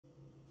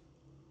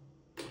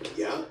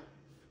Yeah?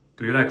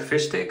 Do you like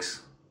fish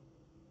sticks?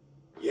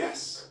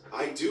 Yes,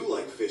 I do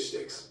like fish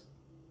sticks.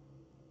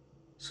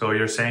 So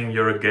you're saying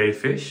you're a gay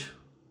fish?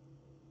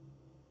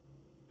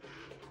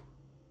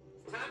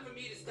 It's time for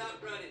me to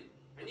stop running.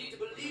 I need to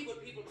believe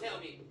what people tell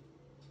me.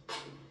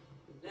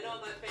 Let all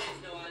my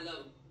fans know I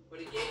love them. But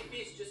a gay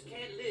fish just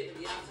can't live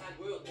in the outside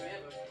world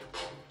forever.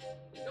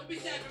 Don't be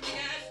sad for me,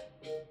 guys.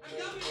 I'm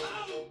coming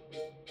home.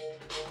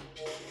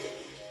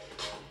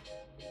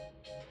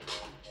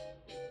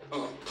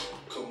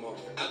 Come on.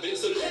 I've been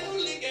so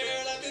lonely,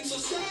 girl. I've been so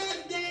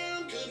sad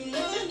down. Couldn't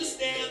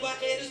understand why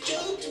haters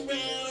joked around.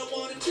 I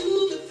wanted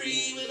to be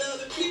free with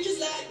other creatures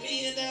like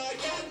me, and now I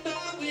got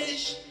my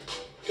wish.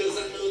 Cause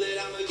I know that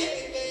I'm a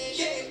gay fish,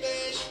 gay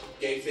fish,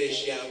 gay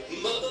fish, yo.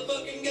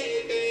 Motherfucking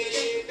gay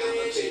fish, I'm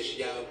a fish,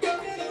 yo. Girl,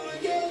 I'm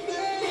a gay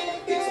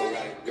fish. It's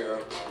alright,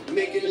 girl.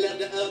 Making love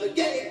to other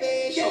gay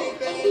fish, gay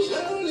fish.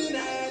 Lonely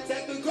nights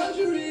at the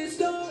grocery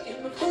store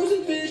in my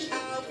frozen fish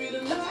house,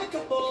 feeling like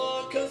a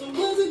whore. Cause I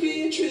wasn't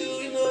being true,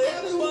 you know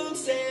everyone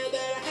said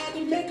that I had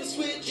to make a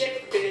switch,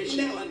 gay fish.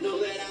 Now I know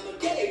that I'm a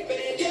gay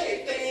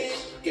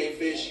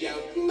fish, yo.